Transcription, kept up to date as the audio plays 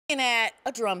At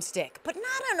a drumstick, but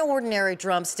not an ordinary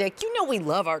drumstick. You know we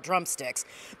love our drumsticks.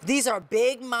 These are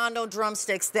big Mondo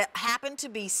drumsticks that happen to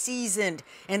be seasoned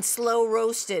and slow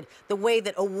roasted the way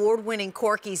that award-winning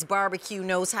Corky's barbecue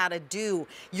knows how to do.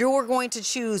 You're going to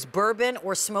choose bourbon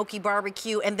or smoky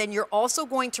barbecue, and then you're also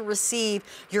going to receive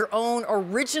your own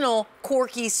original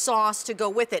Corky's sauce to go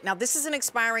with it. Now, this is an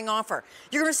expiring offer.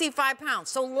 You're going to receive 5 pounds,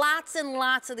 so lots and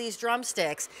lots of these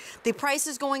drumsticks. The price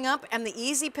is going up, and the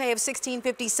easy pay of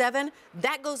 $16.57,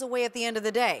 that goes away at the end of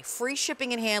the day. Free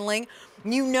shipping and handling.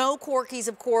 You know Corky's,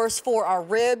 of course, for our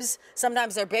ribs.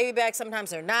 Sometimes they're baby back, sometimes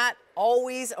they're not.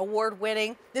 Always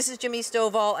award-winning. This is Jimmy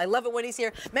Stovall. I love it when he's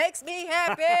here. Makes me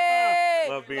happy.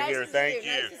 Love being here. Thank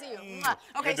you. Nice to see you.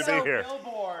 Okay, Good to be here.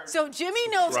 So Jimmy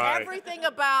knows everything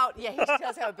about, yeah, he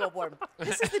does have a billboard.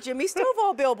 This is the Jimmy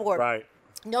Stovall billboard. Right.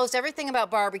 Knows everything about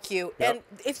barbecue. Yep. And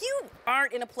if you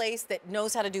aren't in a place that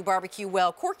knows how to do barbecue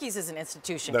well, Corky's is an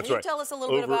institution. That's Can you right. tell us a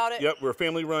little bit about it? Yep, we're a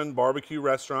family-run barbecue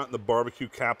restaurant in the barbecue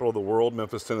capital of the world,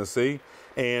 Memphis, Tennessee.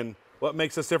 And what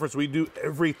makes us different is we do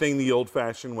everything the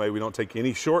old-fashioned way. We don't take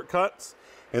any shortcuts.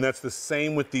 And that's the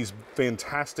same with these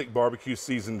fantastic barbecue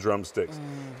seasoned drumsticks.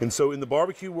 And so in the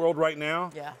barbecue world right now,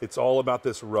 it's all about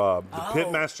this rub, the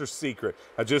Pitmaster's secret.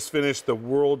 I just finished the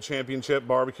World Championship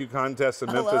barbecue contest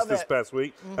in Memphis this past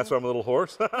week. That's why I'm a little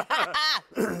hoarse.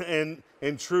 and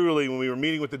truly, when we were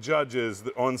meeting with the judges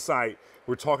on site,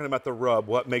 we're talking about the rub,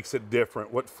 what makes it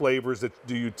different, what flavors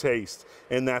do you taste,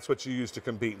 and that's what you use to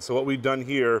compete. So what we've done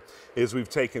here is we've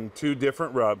taken 2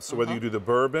 different rubs. So whether you do the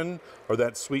bourbon or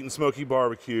that sweet and smoky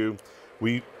barbecue,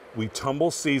 we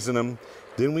tumble season them,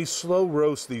 then we slow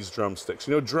roast these drumsticks.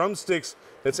 You know, drumsticks,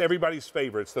 that's everybody's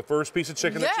favorite. It's the first piece of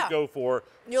chicken that you go for.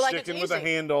 Chicken with a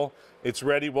handle, it's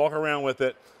ready, walk around with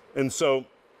it. And so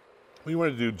we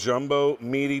want to do jumbo,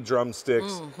 meaty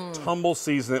drumsticks, tumble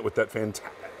season it with that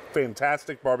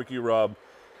fantastic barbecue rub,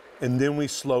 and then we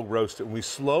slow roast it. When we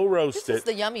slow roast it, this is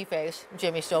the yummy face,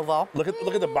 Jimmy Stovall. Look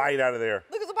at the bite out of there.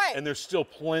 Look at the bite. And there's still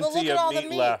plenty of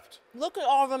meat left. Look at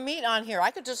all the meat on here.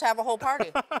 I could just have a whole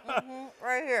party.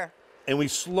 Right here. And we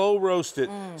slow roast it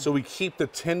so we keep the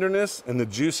tenderness and the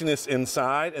juiciness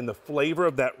inside, and the flavor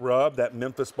of that rub, that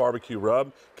Memphis barbecue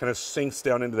rub, kind of sinks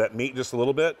down into that meat just a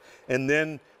little bit. And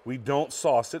then we don't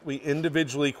sauce it. We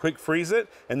individually quick freeze it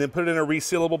and then put it in a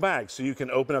resealable bag. So you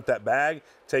can open up that bag,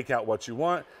 take out what you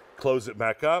want, close it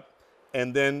back up,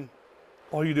 and then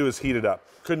all you do is heat it up.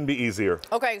 Couldn't be easier.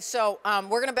 Okay, so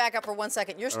we're going to back up for 1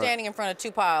 second. You're standing in front of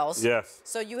 2 piles. Yes.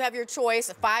 So you have your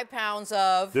choice, 5 pounds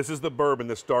of... This is the bourbon,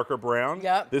 this darker brown.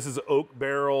 Yep. This is oak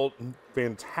barrel,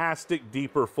 fantastic,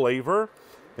 deeper flavor.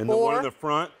 And the one in the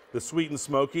front, the sweet and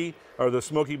smoky, or the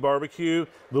smoky barbecue,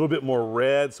 a little bit more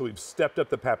red, so we've stepped up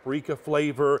the paprika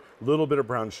flavor, a little bit of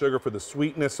brown sugar for the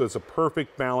sweetness, so it's a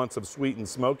perfect balance of sweet and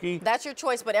smoky. That's your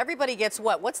choice, but everybody gets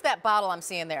what? What's that bottle I'm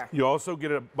seeing there? You also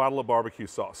get a bottle of barbecue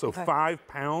sauce. So 5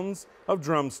 pounds of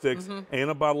drumsticks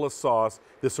and a bottle of sauce.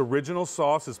 This original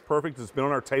sauce is perfect. It's been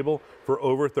on our table for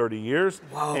over 30 years.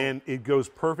 Wow. And it goes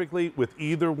perfectly with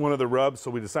either one of the rubs,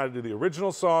 so we decided to do the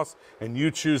original sauce, and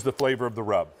you choose the flavor of the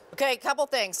rub. Okay, a couple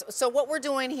things. So what we're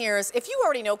doing here is, if you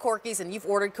already know Corky's and you've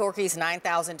ordered Corky's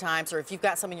 9,000 times, or if you've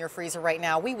got some in your freezer right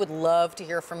now, we would love to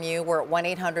hear from you. We're at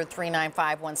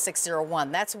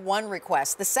 1-800-395-1601. That's one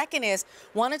request. The second is,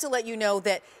 wanted to let you know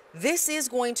that this is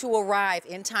going to arrive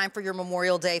in time for your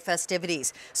Memorial Day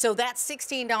festivities. So that's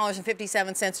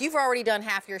 $16.57. You've already done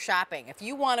half your shopping. If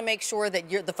you want to make sure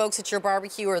that the folks at your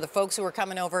barbecue or the folks who are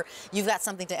coming over, you've got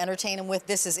something to entertain them with,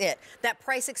 this is it. That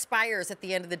price expires at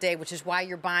the end of the day, which is why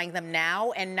you're buying them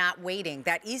now and not waiting.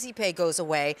 That easy pay goes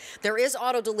away. There is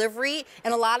auto delivery,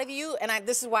 and a lot of you, and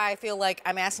this is why I feel like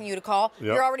I'm asking you to call,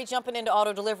 you're already jumping into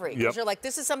auto delivery. Because you're like,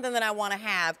 this is something that I want to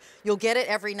have. You'll get it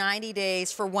every 90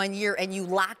 days for 1 year, and you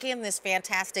lock in this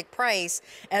fantastic price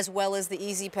as well as the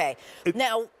easy pay.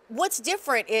 Now, what's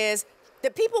different is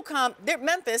that people come,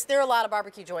 Memphis, there are a lot of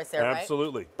barbecue joints there,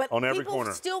 Absolutely. right? But on every corner.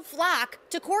 People still flock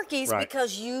to Corky's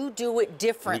because you do it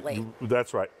differently.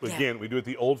 That's right. Again, we do it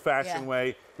the old-fashioned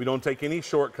way. We don't take any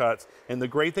shortcuts. And the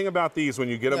great thing about these, when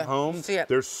you get them home,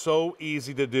 they're so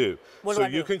easy to do. So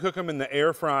you can cook them in the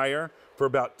air fryer for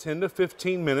about 10 to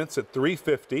 15 minutes at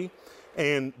 350,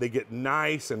 and they get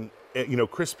nice and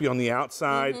crispy on the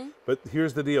outside. But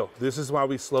here's the deal. This is why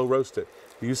we slow roast it.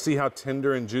 You see how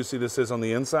tender and juicy this is on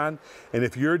the inside? And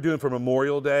if you're doing for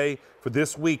Memorial Day, for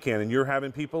this weekend, and you're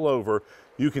having people over,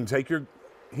 you can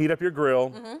heat up your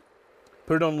grill,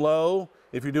 put it on low.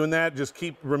 If you're doing that, just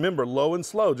remember, low and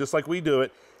slow, just like we do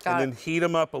it. And then heat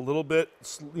them up a little bit,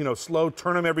 slow,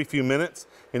 turn them every few minutes.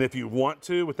 And if you want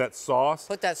to, with that sauce,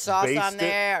 put that sauce on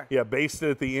there. Yeah, baste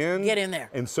it at the end. Get in there.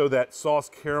 And so that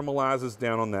sauce caramelizes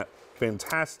down on that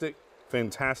fantastic,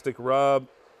 fantastic rub,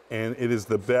 and it is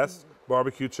the best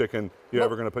barbecue chicken you're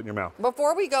ever going to put in your mouth.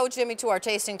 Before we go, Jimmy, to our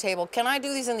tasting table, can I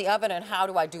do these in the oven, and how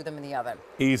do I do them in the oven?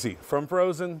 Easy. From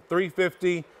frozen,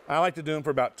 350. I like to do them for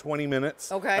about 20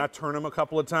 minutes. Okay. I turn them a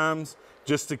couple of times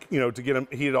just to, to get them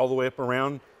heated all the way up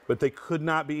around, but they could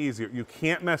not be easier. You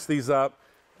can't mess these up.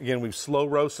 Again, we've slow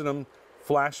roasted them,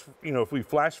 if we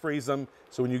flash freeze them,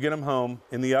 so when you get them home,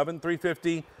 in the oven,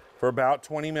 350 for about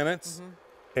 20 minutes,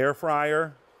 air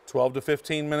fryer, 12 to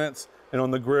 15 minutes, and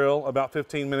on the grill, about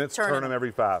 15 minutes, turn them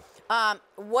every 5.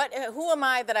 Who am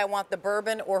I that I want the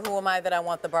bourbon, or who am I that I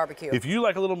want the barbecue? If you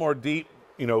like a little more deep,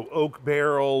 oak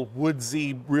barrel,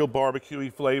 woodsy, real barbecue-y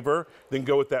flavor, then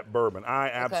go with that bourbon. I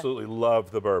absolutely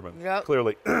love the bourbon. Yep.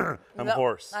 Clearly, I'm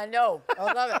hoarse. I know.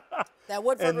 I love it. That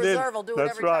Woodford Reserve will do it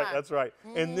every time. That's right.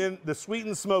 And then the sweet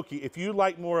and smoky, if you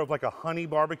like more of like a honey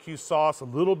barbecue sauce, a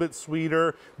little bit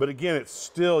sweeter, but again, it's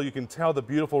still, you can tell the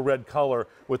beautiful red color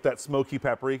with that smoky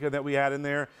paprika that we add in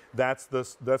there. That's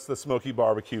the smoky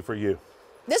barbecue for you.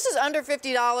 This is under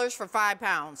 $50 for 5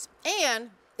 pounds.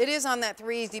 And it is on that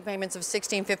 3 easy payments of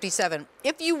 $16.57.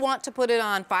 If you want to put it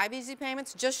on 5 easy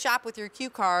payments, just shop with your Q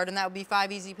card, and that would be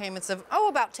 5 easy payments of,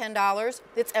 about $10.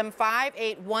 It's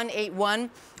M58181.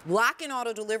 Lock in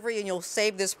auto delivery, and you'll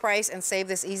save this price and save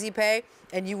this easy pay,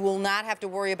 and you will not have to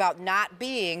worry about not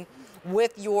being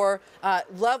with your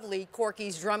lovely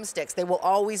Corky's drumsticks. They will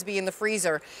always be in the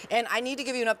freezer. And I need to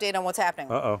give you an update on what's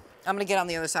happening. I'm going to get on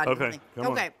the other side. Okay.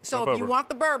 So if you want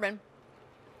the bourbon,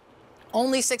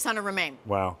 only 600 remain.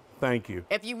 Wow, thank you.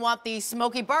 If you want the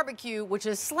smoky barbecue, which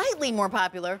is slightly more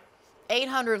popular,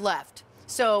 800 left.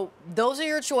 So those are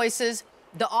your choices.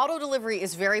 The auto delivery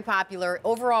is very popular.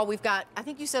 Overall, we've got, I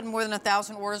think you said more than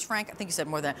 1,000 orders, Frank. I think you said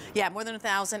more than, more than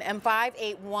 1,000.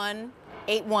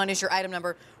 M58181 is your item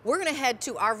number. We're going to head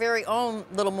to our very own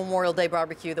little Memorial Day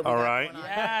barbecue that we got going on.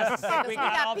 Yes, we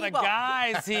got all the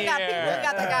guys here. We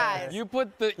got the guys. You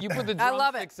put the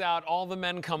drumsticks out, all the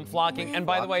men come flocking. And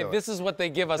by the way, this is what they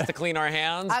give us to clean our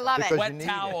hands. I love it. Wet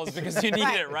towels, because you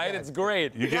need it, right? It's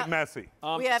great. You get messy.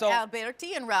 We have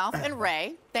Alberti and Ralph and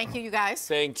Ray. Thank you, guys.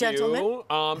 Thank Gentlemen. you.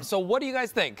 So what do you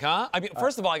guys think, huh? I mean,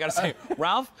 first of all, I got to say,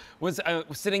 Ralph was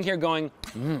sitting here going,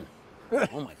 oh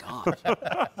my gosh.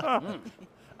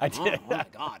 I did. Oh my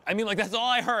God. I mean, like, that's all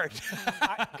I heard.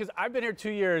 Because I've been here 2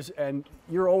 years, and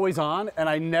you're always on, and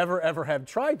I never, ever have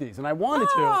tried these, and I wanted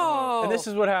to. And this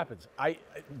is what happens.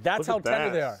 That's how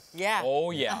tender they are. Yeah. Oh,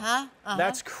 yeah.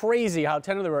 That's crazy how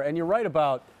tender they are. And you're right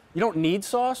about, you don't need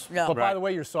sauce, but by the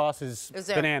way, your sauce is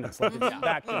bananas. Like, it's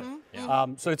that good.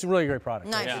 So it's a really great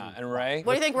product. Nice. Yeah. And Ray?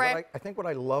 What do you think, Ray? I think what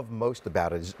I love most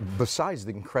about it is, besides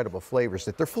the incredible flavors,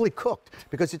 that they're fully cooked,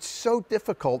 because it's so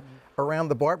difficult around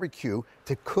the barbecue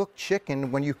to cook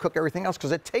chicken when you cook everything else,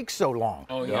 because it takes so long.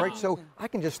 Oh, yeah. Right? So I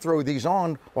can just throw these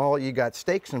on while you got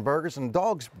steaks and burgers and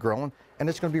dogs grilling, and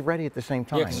it's going to be ready at the same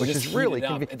time, which is really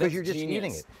convenient, because you're just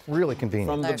eating it. Really convenient.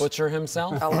 From the butcher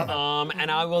himself. And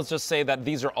I will just say that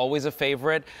these are always a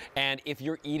favorite, and if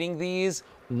you're eating these,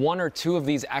 1 or 2 of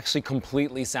these actually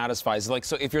completely satisfies. Like,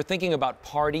 so if you're thinking about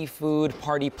party food,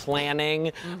 party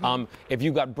planning, if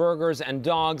you've got burgers and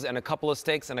dogs and a couple of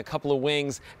steaks and a couple of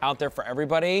wings out there for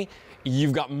everybody,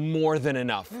 you've got more than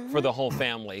enough for the whole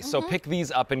family. So pick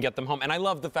these up and get them home. And I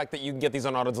love the fact that you can get these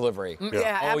on auto delivery.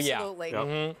 Yeah, Oh, absolutely.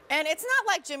 yeah. And it's not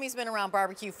like Jimmy's been around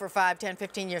barbecue for 5, 10,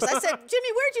 15 years. I said,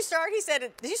 Jimmy, where'd you start? He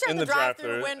said, did you start in the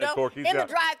drive-through window? In the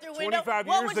drive-through window. 25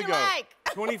 what years would you ago. like?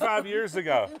 25 years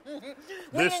ago.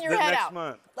 Winging your head next out.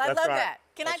 month. I That's love right. that.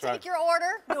 Can That's I take right. your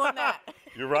order? Doing that.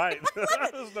 You're right.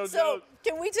 There's no So joke.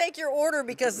 can we take your order,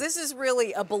 because this is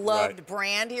really a beloved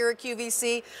brand here at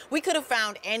QVC. We could have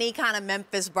found any kind of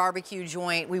Memphis barbecue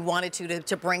joint we wanted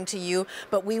to bring to you,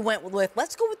 but we went with,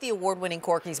 let's go with the award-winning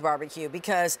Corky's barbecue,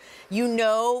 because you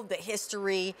know the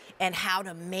history and how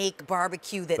to make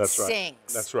barbecue that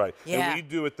sings. That's right. Yeah. And we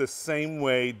do it the same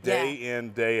way, day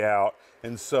in, day out.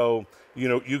 And so,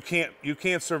 you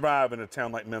can't survive in a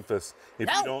town like Memphis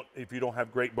if you don't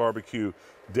have great barbecue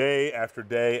day after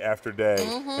day after day.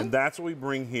 And that's what we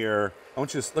bring here. I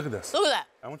want you to look at this. Look at that.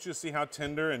 I want you to see how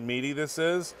tender and meaty this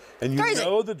is. And you Crazy.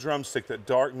 know the drumstick, that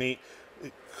dark meat,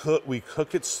 we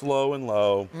cook it slow and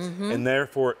low, and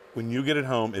therefore when you get it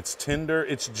home, it's tender,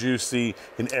 it's juicy,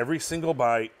 in every single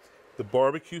bite. The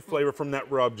barbecue flavor from that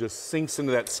rub just sinks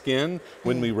into that skin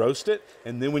when we roast it,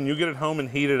 and then when you get it home and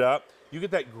heat it up, you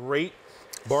get that great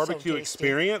barbecue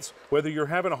experience, whether you're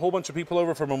having a whole bunch of people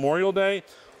over for Memorial Day,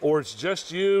 or it's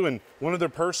just you and one other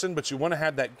person, but you want to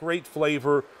have that great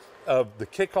flavor of the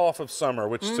kickoff of summer,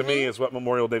 which to me is what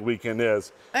Memorial Day weekend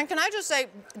is. And can I just say,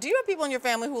 do you have people in your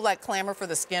family who like clamor for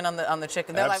the skin on the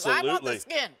chicken? They're like, I want the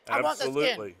skin. I want the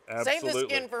skin. Save the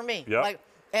skin for me. Yep. Like,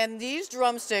 and these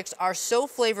drumsticks are so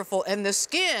flavorful, and the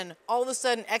skin all of a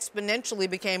sudden exponentially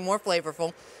became more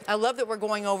flavorful. I love that we're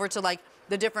going over to like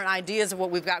the different ideas of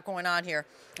what we've got going on here.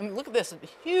 I mean, look at this,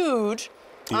 huge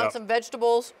on some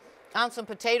vegetables, on some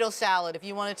potato salad. If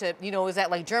you wanted to, you know, is that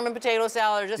like German potato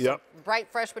salad or just a bright,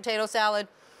 fresh potato salad?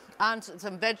 On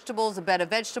some vegetables, a bed of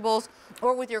vegetables,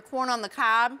 or with your corn on the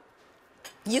cob.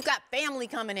 You've got family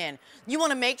coming in. You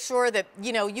want to make sure that,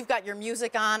 you know, you've got your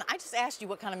music on. I just asked you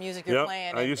what kind of music you're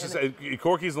playing. I used to say,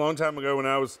 Corky's a long time ago when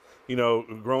I was, you know,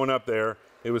 growing up there,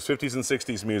 it was 50s and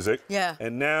 60s music. Yeah.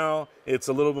 And now it's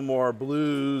a little bit more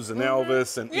blues and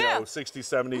Elvis and, you know, 60s,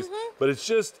 70s. But it's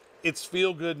just, it's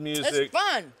feel-good music. It's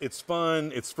fun. It's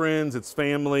fun. It's friends. It's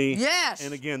family. Yes.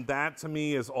 And again, that to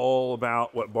me is all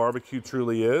about what barbecue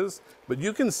truly is. But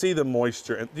you can see the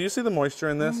moisture. Do you see the moisture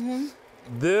in this?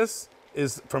 This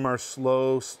is from our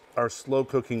slow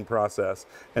cooking process,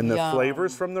 and the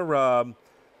flavors from the rub.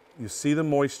 You see the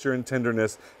moisture and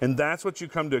tenderness, and that's what you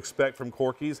come to expect from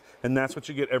Corky's, and that's what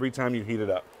you get every time you heat it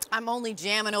up. I'm only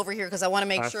jamming over here because I want to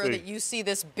make sure that you see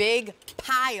this big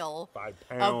pile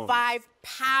of 5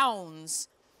 pounds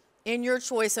in your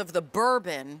choice of the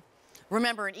bourbon.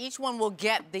 Remember, and each one will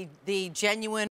get the genuine